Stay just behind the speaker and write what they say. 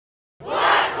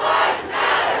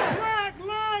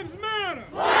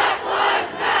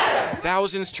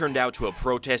Thousands turned out to a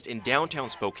protest in downtown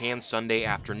Spokane Sunday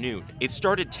afternoon. It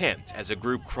started tense as a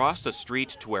group crossed the street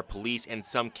to where police and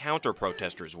some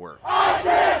counter-protesters were.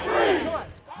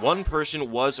 One person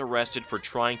was arrested for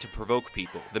trying to provoke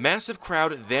people. The massive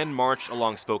crowd then marched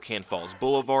along Spokane Falls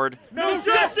Boulevard. No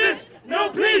justice,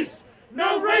 no peace,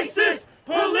 no racist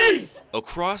police!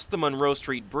 Across the Monroe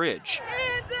Street Bridge.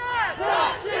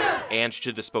 And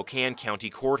to the Spokane County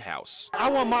Courthouse. I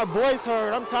want my voice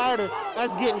heard. I'm tired of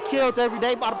us getting killed every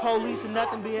day by the police and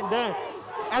nothing being done.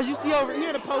 As you see over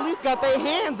here, the police got their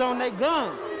hands on their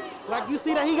gun. Like you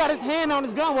see that he got his hand on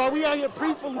his gun while we out here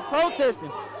peacefully protesting.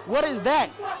 What is that?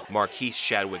 Marquise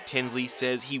Shadwick Tinsley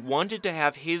says he wanted to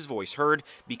have his voice heard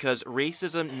because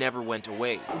racism never went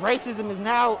away. Racism is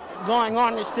now going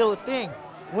on and it's still a thing.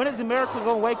 When is America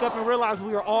going to wake up and realize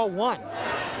we are all one?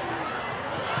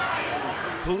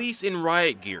 Police in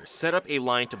riot gear set up a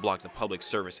line to block the public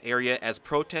service area as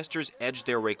protesters edged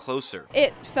their way closer.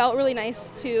 It felt really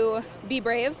nice to be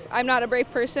brave. I'm not a brave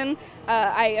person.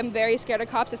 I am very scared of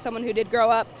cops as someone who did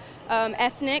grow up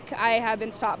ethnic. I have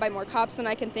been stopped by more cops than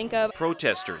I can think of.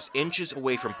 Protesters inches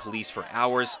away from police for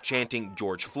hours, chanting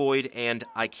George Floyd and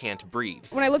I can't breathe.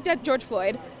 When I looked at George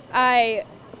Floyd, I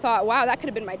thought, wow, that could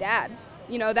have been my dad.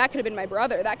 You know, that could have been my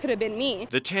brother, that could have been me.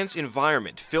 The tense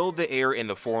environment filled the air in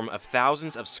the form of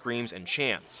thousands of screams and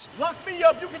chants. Lock me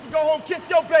up, you get to go home, kiss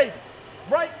your babies,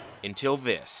 right? Until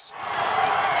this.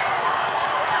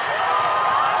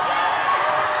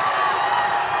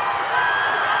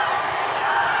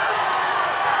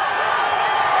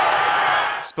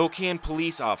 Spokane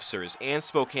police officers and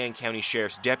Spokane County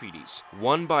Sheriff's deputies,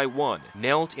 one by one,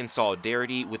 knelt in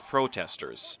solidarity with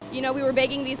protesters. You know, we were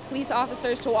begging these police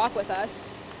officers to walk with us.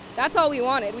 That's all we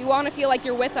wanted. We want to feel like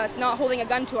you're with us, not holding a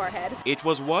gun to our head. It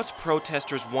was what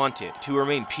protesters wanted, to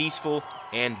remain peaceful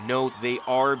and know they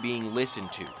are being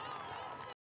listened to.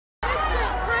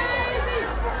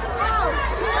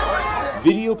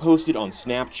 Video posted on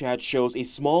Snapchat shows a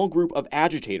small group of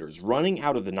agitators running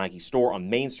out of the Nike store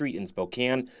on Main Street in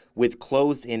Spokane with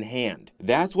clothes in hand.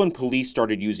 That's when police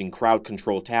started using crowd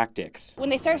control tactics.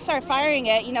 When they started firing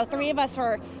it, you know, 3 of us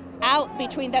were out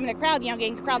between them and the crowd, you know,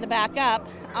 getting the crowd to back up.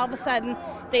 All of a sudden,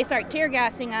 they start tear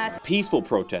gassing us. Peaceful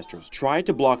protesters tried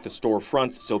to block the store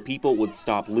fronts so people would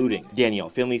stop looting. Danielle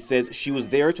Finley says she was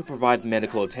there to provide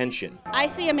medical attention. I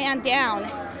see a man down.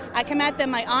 I come at them,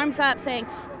 my arms up, saying,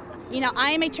 you know,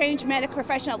 I am a trained medical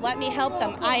professional. Let me help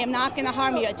them. I am not going to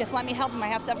harm you. Just let me help them. I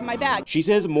have stuff in my bag. She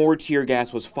says more tear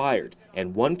gas was fired,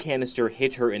 and one canister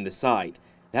hit her in the side.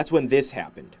 That's when this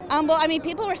happened. Well, I mean,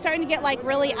 people were starting to get like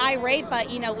really irate, but,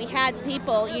 you know, we had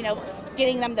people, you know,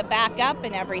 getting them to back up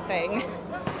and everything.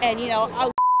 And, you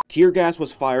know, Tear gas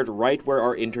was fired right where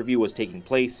our interview was taking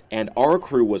place, and our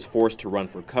crew was forced to run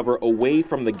for cover away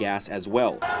from the gas as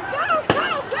well. Go, go,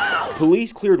 go!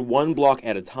 Police cleared 1 block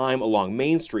at a time along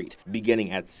Main Street,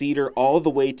 beginning at Cedar all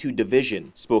the way to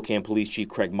Division. Spokane Police Chief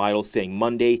Craig Meidel saying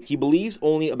Monday he believes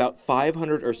only about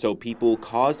 500 or so people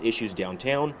caused issues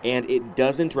downtown, and it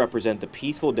doesn't represent the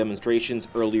peaceful demonstrations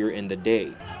earlier in the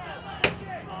day.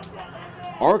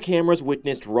 Our cameras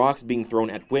witnessed rocks being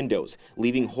thrown at windows,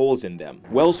 leaving holes in them.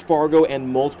 Wells Fargo and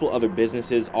multiple other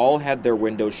businesses all had their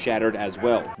windows shattered as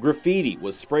well. Graffiti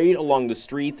was sprayed along the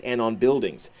streets and on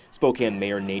buildings. Spokane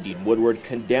Mayor Nadine Woodward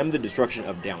condemned the destruction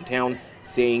of downtown,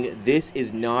 saying this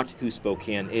is not who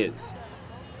Spokane is.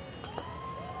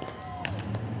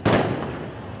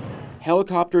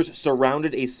 Helicopters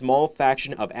surrounded a small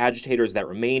faction of agitators that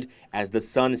remained as the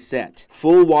sun set.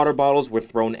 Full water bottles were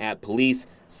thrown at police,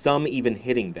 some even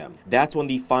hitting them. That's when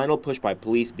the final push by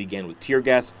police began with tear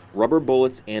gas, rubber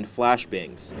bullets, and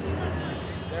flashbangs.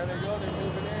 There they go, they're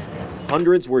moving in.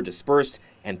 Hundreds were dispersed,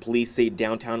 and police say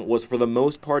downtown was for the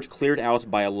most part cleared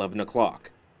out by 11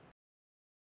 o'clock.